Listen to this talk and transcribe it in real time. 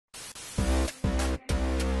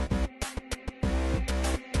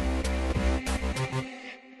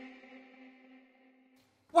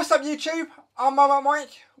What's up YouTube? I'm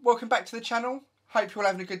Marmite. Welcome back to the channel. Hope you're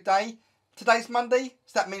all having a good day. Today's Monday,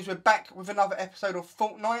 so that means we're back with another episode of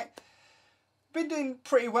Fortnite. Been doing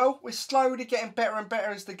pretty well. We're slowly getting better and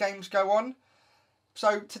better as the games go on.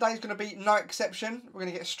 So today's going to be no exception. We're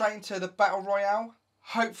going to get straight into the Battle Royale.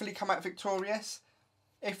 Hopefully come out victorious.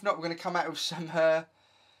 If not, we're going to come out with some a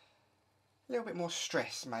little bit more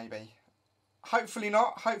stress maybe. Hopefully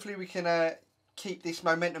not. Hopefully we can keep this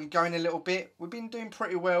momentum going a little bit. We've been doing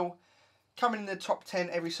pretty well. Coming in the top 10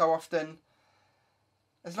 every so often.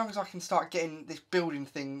 As long as I can start getting this building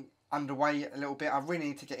thing underway a little bit, I really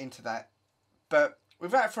need to get into that. But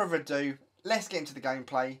without further ado, let's get into the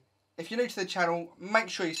gameplay. If you're new to the channel, make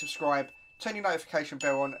sure you subscribe, turn your notification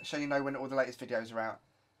bell on so you know when all the latest videos are out.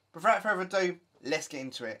 Without further ado, let's get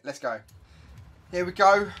into it. Let's go. Here we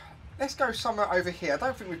go. Let's go somewhere over here. I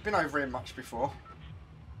don't think we've been over here much before.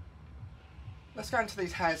 Let's go into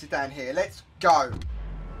these houses down here. Let's go.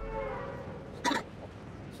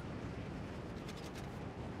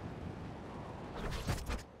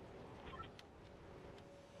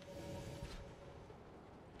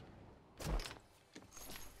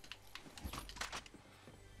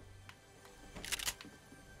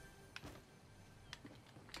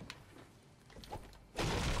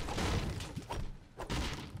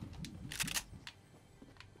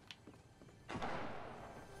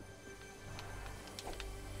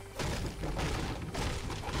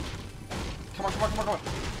 Come on, come on, come on, come on.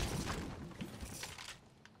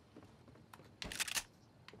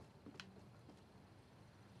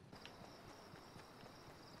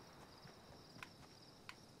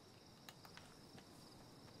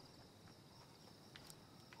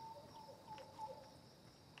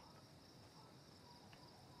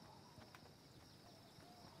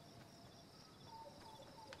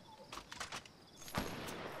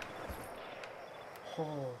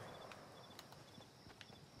 Oh.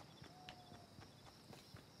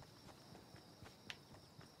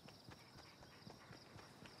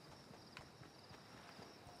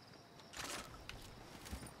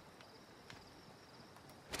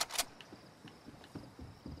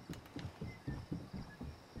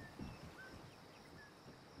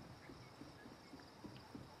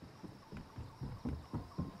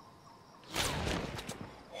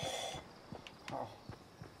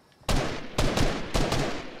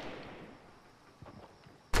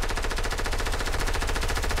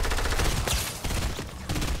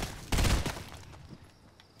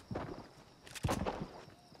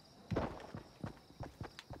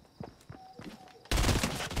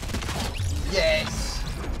 Yes!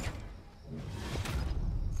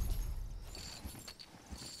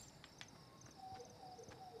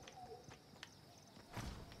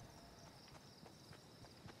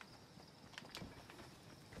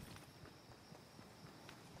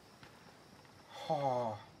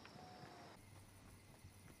 Oh.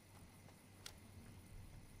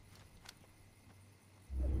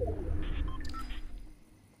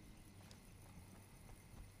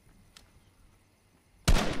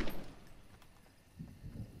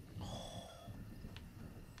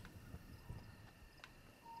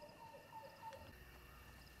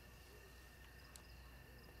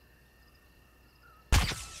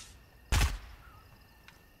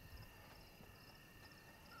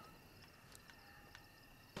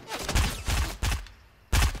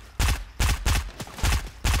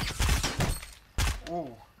 Ooh.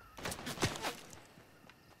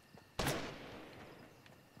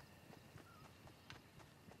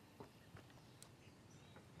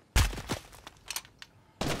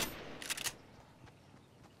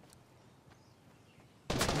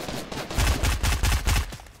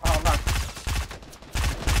 Oh no.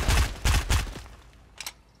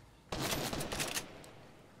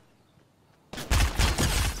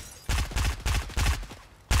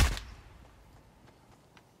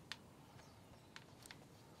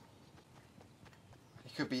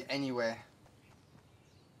 It could be anywhere.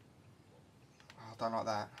 Oh, I don't like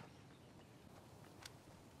that.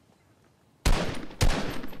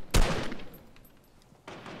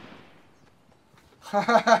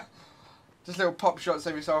 Just little pop shots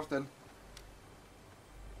every so often.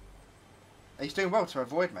 He's doing well to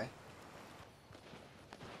avoid me.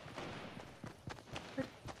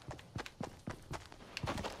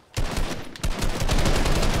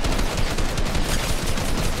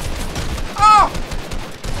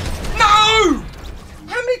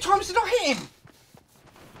 Times did I hit him?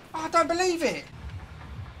 Oh, I don't believe it.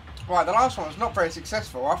 Right, the last one was not very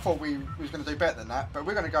successful. I thought we was going to do better than that, but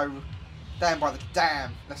we're going to go down by the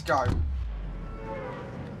dam. Let's go.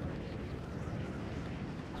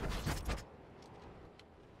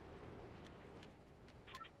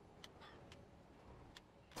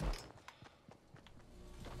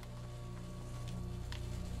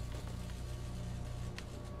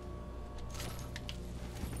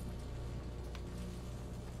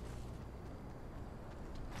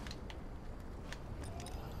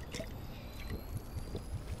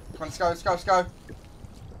 Come on, let's go, let's go, let's go.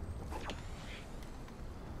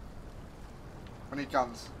 I need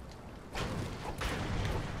guns.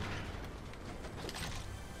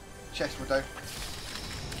 Chest will do.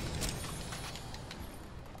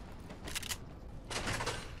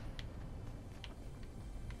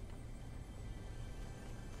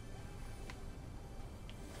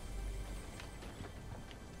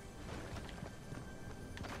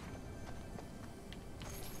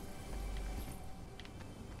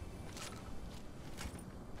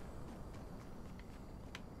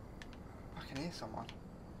 I can hear someone.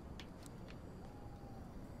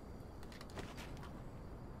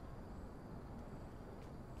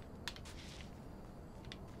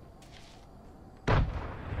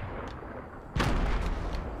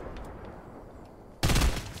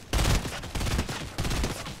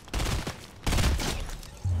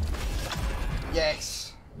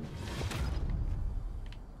 Yes.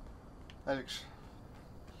 That looks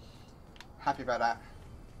happy about that.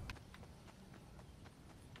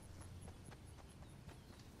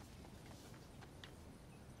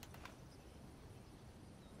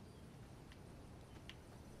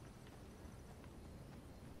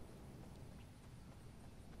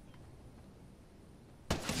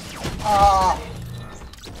 Ah!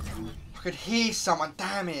 I could hear someone,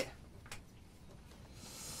 damn it.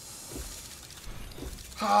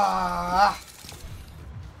 Ah!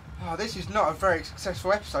 Oh, this is not a very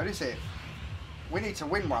successful episode, is it? We need to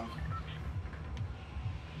win one.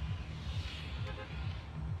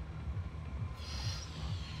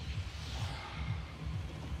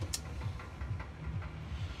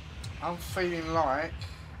 I'm feeling like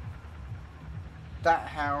that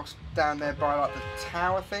house down there by like the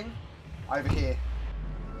tower thing over here.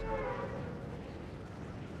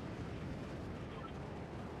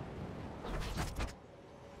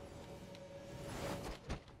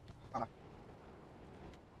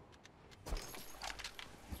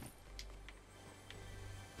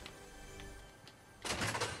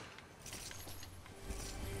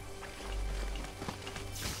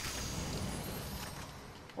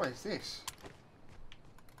 What is this?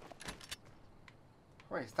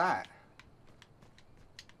 What is that?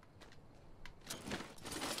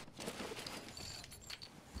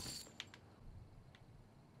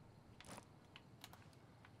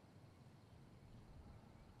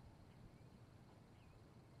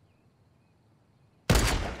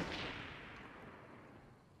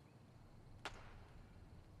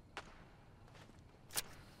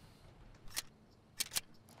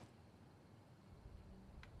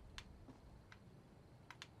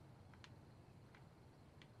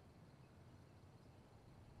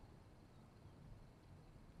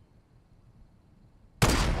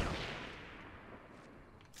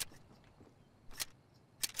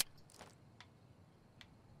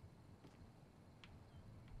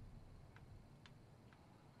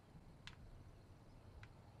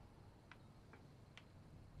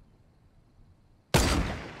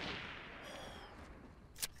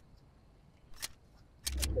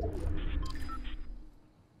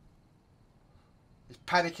 He's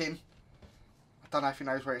panicking. I don't know if he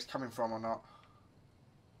knows where it's coming from or not.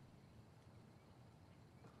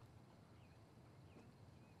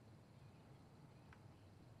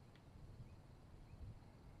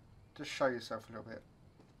 Just show yourself a little bit.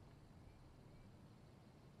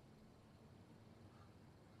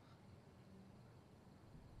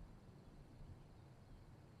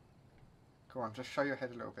 Go on, just show your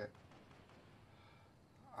head a little bit.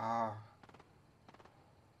 Ah.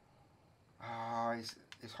 Ah, he's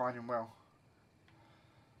hiding well.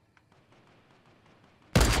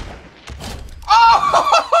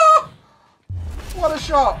 Oh! What a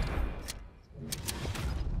shot!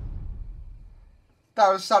 That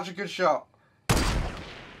was such a good shot.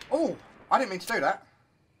 Oh, I didn't mean to do that.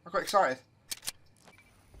 I got excited.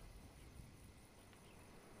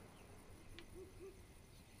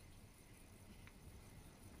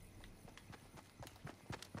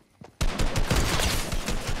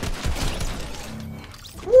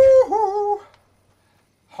 Woohoo!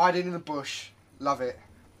 Hiding in the bush. Love it.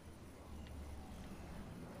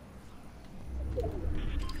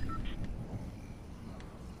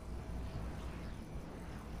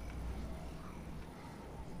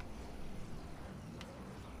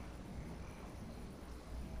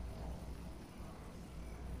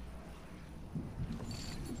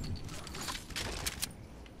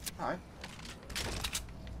 Hi.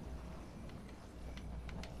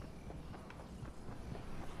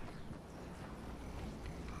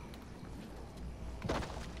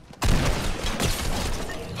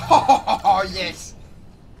 Oh, yes!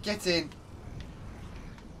 Get in.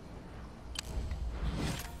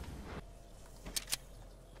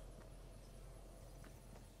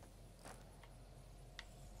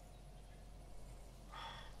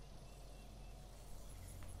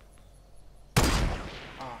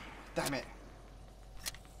 Damn it.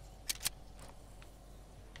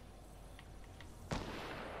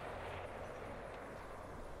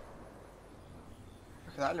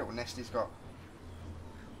 Look at that little nest he's got.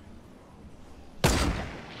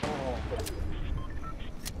 Oh.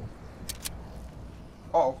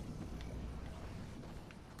 Uh-oh.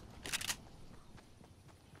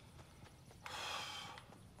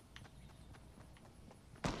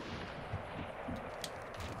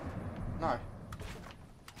 No.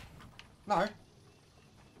 No.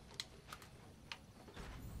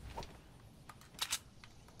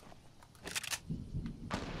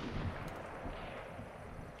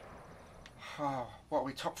 Oh, what are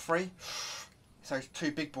we, top 3? It's those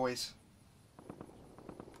 2 big boys.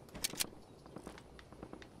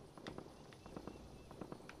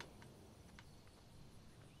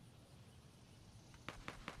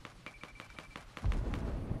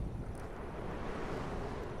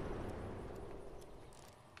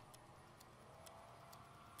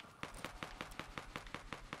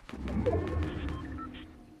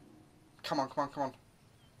 Come on, come on, come on.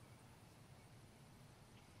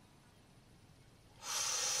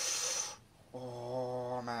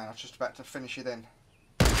 Oh, man, I was just about to finish it then.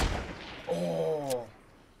 Oh.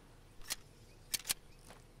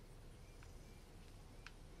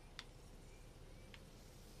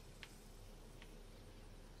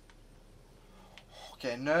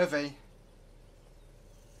 Getting nervy.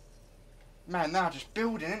 Man, they're just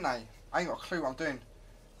building, ain't they? I ain't got a clue what I'm doing.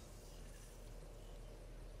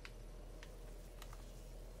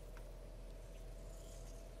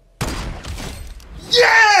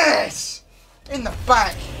 Yes! In the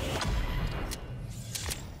back.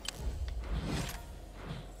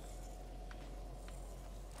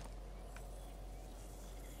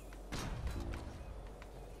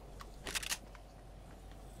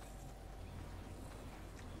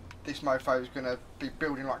 This mofo's gonna be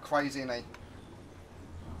building like crazy, isn't he?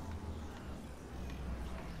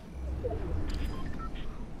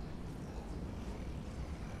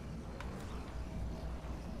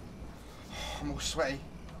 I'm all sweaty.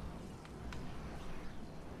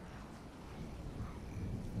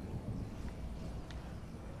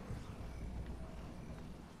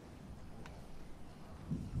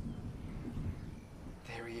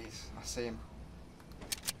 There he is. I see him.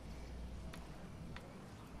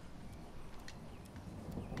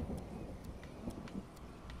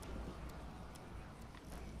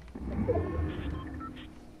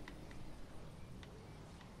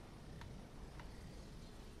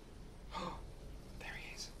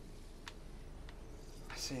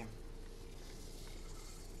 See him.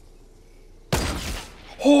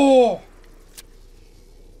 Oh!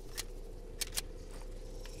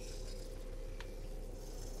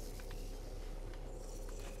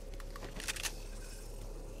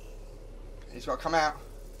 He's got to come out.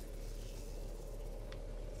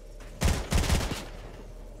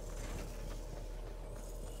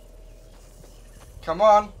 Come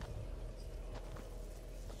on.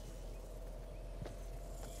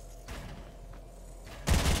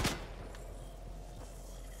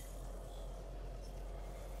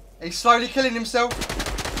 He's slowly killing himself.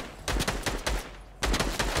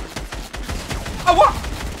 Oh, what?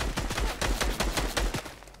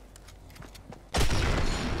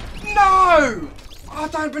 No! I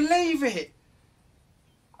don't believe it.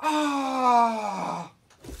 Ah.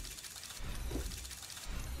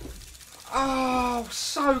 Oh,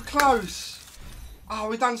 so close. Oh,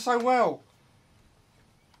 we've done so well.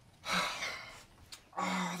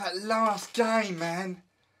 Oh, that last game, man.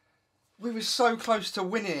 We were so close to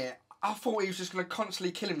winning it. I thought he was just going to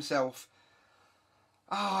constantly kill himself.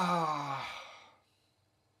 Ah.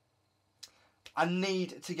 I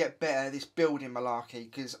need to get better at this building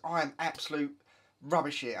malarkey because I am absolute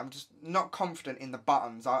rubbish here. I'm just not confident in the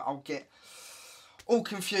buttons. I'll get all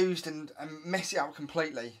confused and mess it up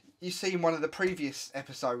completely. You see in one of the previous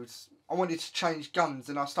episodes, I wanted to change guns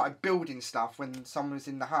and I started building stuff when someone was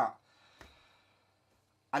in the hut.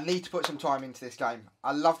 I need to put some time into this game.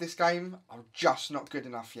 I love this game. I'm just not good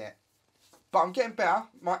enough yet. But I'm getting better.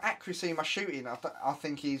 My accuracy, my shooting, I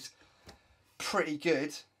think is pretty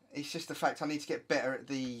good. It's just the fact I need to get better at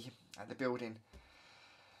the building.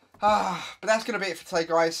 But that's going to be it for today,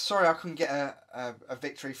 guys. Sorry I couldn't get a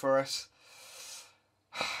victory for us.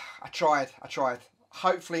 I tried.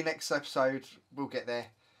 Hopefully next episode we'll get there.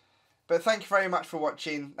 But thank you very much for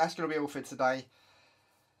watching. That's going to be all for today.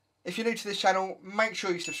 If you're new to this channel, make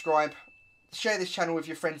sure you subscribe. Share this channel with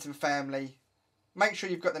your friends and family. Make sure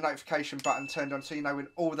you've got the notification button turned on so you know when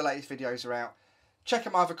all the latest videos are out. Check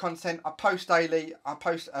out my other content. I post daily. I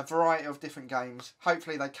post a variety of different games.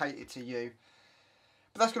 Hopefully they cater to you.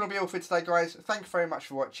 But that's going to be all for today, guys. Thank you very much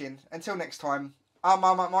for watching. Until next time, I'm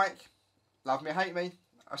Marmite Mike. Love me or hate me.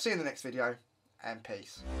 I'll see you in the next video. And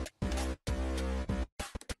peace.